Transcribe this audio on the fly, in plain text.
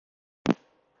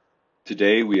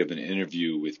Today we have an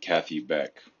interview with Kathy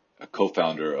Beeck, a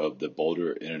co-founder of the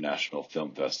Boulder International Film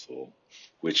Festival,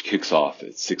 which kicks off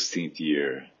its 16th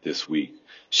year this week.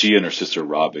 She and her sister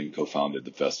Robin co-founded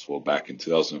the festival back in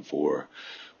 2004,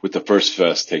 with the first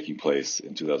fest taking place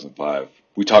in 2005.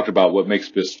 We talked about what makes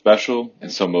this special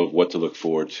and some of what to look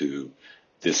forward to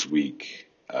this week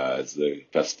as the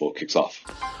festival kicks off.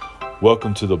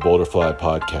 Welcome to the Boulder Fly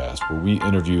podcast, where we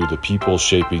interview the people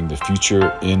shaping the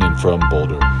future in and from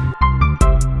Boulder.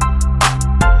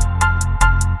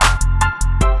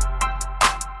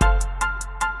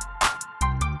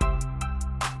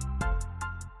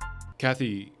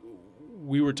 Kathy,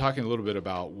 we were talking a little bit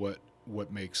about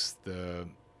what makes the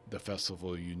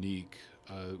festival unique.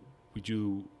 Would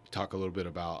you talk a little bit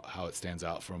about how it stands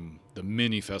out from the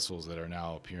many festivals that are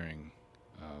now appearing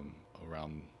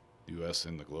around the U.S.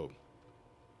 and the globe?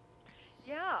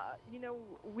 Yeah,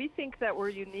 we think that we're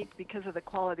unique because of the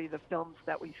quality of the films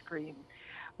that we screen.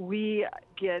 We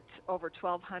get over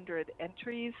 1,200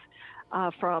 entries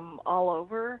from all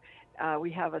over.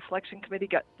 We have a selection committee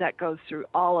that goes through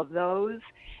all of those.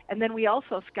 And then we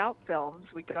also scout films.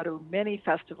 We go to many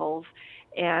festivals,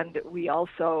 and we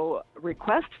also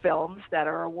request films that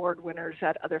are award winners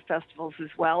at other festivals as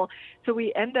well. So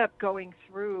we end up going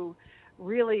through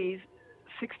really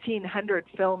 1,600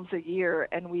 films a year,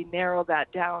 and we narrow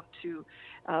that down to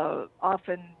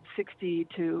often 60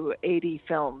 to 80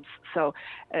 films. So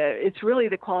it's really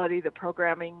the quality of the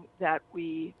programming that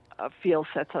we feel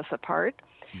sets us apart.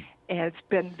 And it's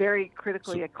been very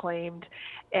critically acclaimed.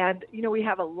 And, we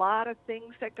have a lot of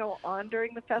things that go on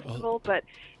during the festival, but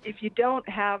if you don't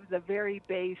have the very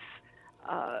base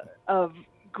of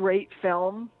great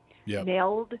film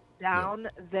nailed down,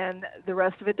 then the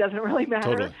rest of it doesn't really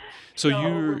matter. Totally. So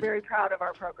we're very proud of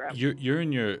our program. You're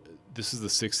in this is the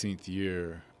 16th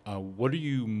year. What are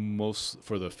you most,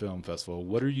 for the film festival,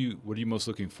 what are you most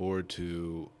looking forward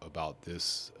to about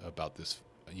this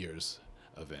year's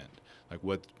event? Like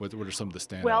what are some of the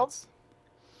standouts? Well,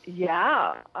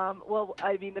 yeah.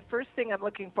 The first thing I'm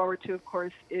looking forward to, of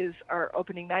course, is our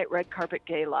opening night red carpet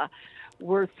gala.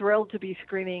 We're thrilled to be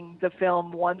screening the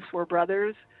film Once We're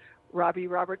Brothers, Robbie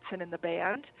Robertson and the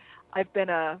band. I've been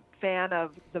a fan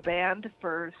of the band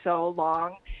for so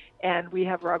long, and we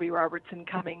have Robbie Robertson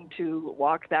coming to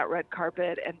walk that red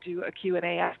carpet and do a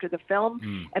Q&A after the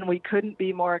film, and we couldn't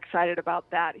be more excited about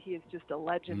that. He is just a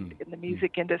legend in the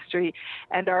music industry,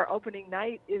 and our opening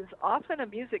night is often a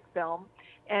music film,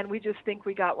 and we just think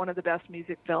we got one of the best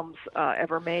music films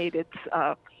ever made.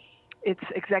 It's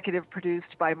executive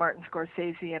produced by Martin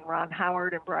Scorsese and Ron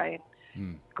Howard and Brian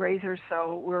Grazer,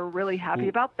 so we're really happy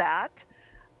about that.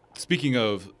 Speaking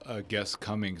of guests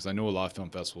coming, because I know a lot of film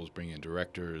festivals bring in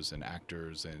directors and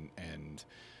actors and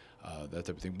that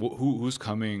type of thing. Who's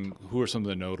coming? Who are some of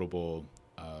the notable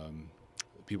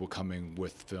people coming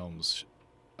with films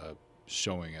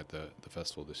showing at the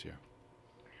festival this year?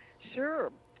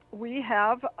 Sure. We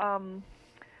have a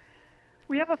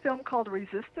film called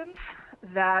Resistance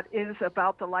that is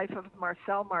about the life of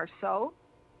Marcel Marceau.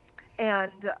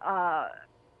 And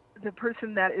the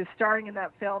person that is starring in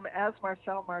that film as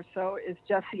Marcel Marceau is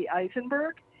Jesse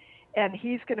Eisenberg, and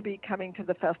he's going to be coming to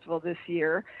the festival this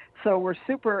year. So we're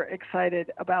super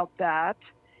excited about that.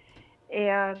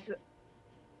 And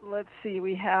let's see,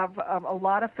 we have a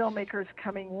lot of filmmakers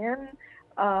coming in.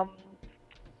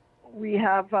 We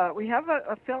have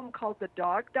a film called The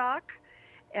Dog Doc,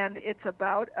 and it's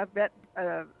about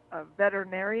a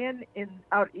veterinarian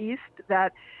out east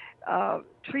that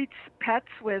treats pets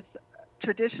with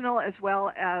traditional as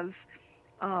well as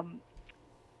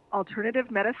alternative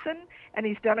medicine, and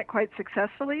he's done it quite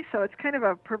successfully. So it's kind of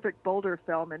a perfect Boulder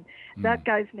film, and that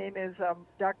guy's name is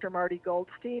Dr. Marty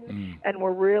Goldstein, and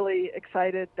we're really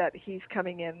excited that he's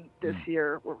coming in this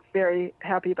year. We're very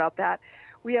happy about that.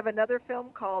 We have another film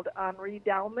called Henri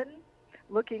Dauman,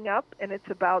 Looking Up, and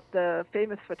it's about the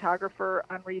famous photographer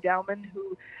Henri Dauman,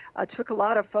 who took a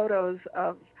lot of photos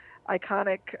of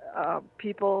iconic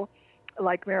people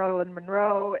like Marilyn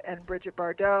Monroe and Bridget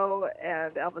Bardot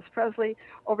and Elvis Presley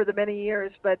over the many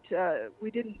years, but we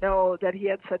didn't know that he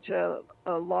had such a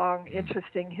long,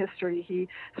 interesting history. He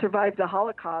survived the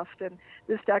Holocaust, and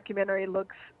this documentary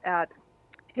looks at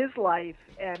his life,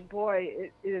 and boy,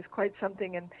 it is quite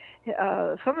something. And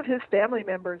some of his family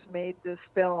members made this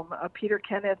film, Peter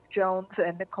Kenneth Jones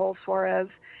and Nicole Suarez,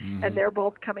 and they're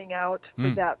both coming out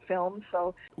for that film.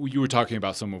 So you were talking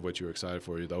about some of what you were excited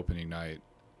for, the opening night,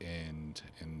 and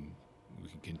we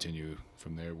can continue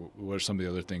from there. What are some of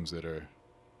the other things that are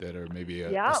maybe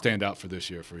a standout for this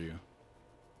year for you?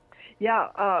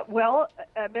 Yeah, well,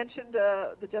 I mentioned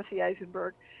the Jesse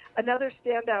Eisenberg. Another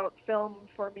standout film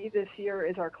for me this year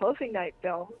is our closing night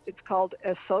film. It's called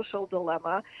A Social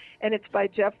Dilemma, and it's by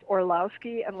Jeff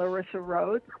Orlowski and Larissa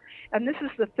Rhodes. And this is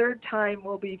the third time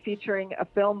we'll be featuring a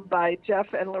film by Jeff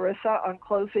and Larissa on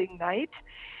closing night.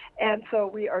 And so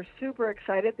we are super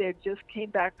excited. They just came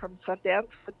back from Sundance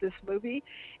with this movie,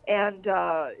 and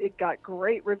it got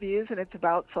great reviews, and it's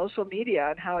about social media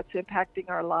and how it's impacting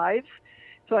our lives.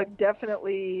 So I'm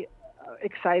definitely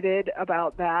excited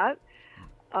about that.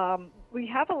 We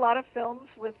have a lot of films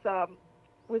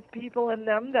with people in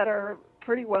them that are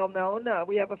pretty well known.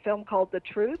 We have a film called The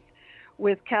Truth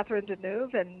with Catherine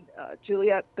Deneuve and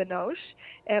Juliette Binoche,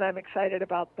 and I'm excited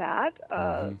about that.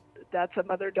 That's a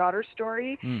mother-daughter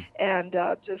story, and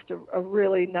just a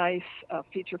really nice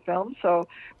feature film. So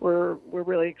we're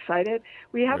really excited.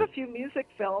 We have a few music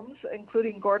films,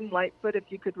 including Gordon Lightfoot, If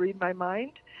You Could Read My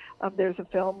Mind. There's a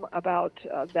film about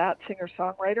that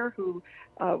singer-songwriter who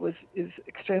is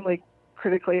extremely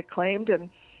critically acclaimed, and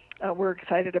we're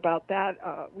excited about that.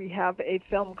 We have a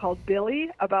film called Billy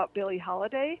about Billie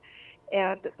Holiday,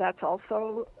 and that's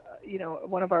also,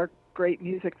 one of our great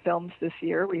music films this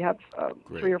year. We have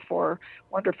 3 or 4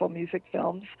 wonderful music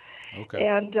films. Okay.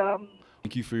 And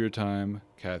thank you for your time,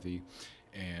 Kathy,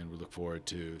 and we look forward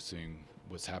to seeing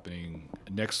what's happening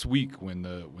next week when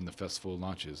the festival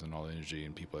launches and all the energy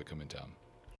and people that come in town.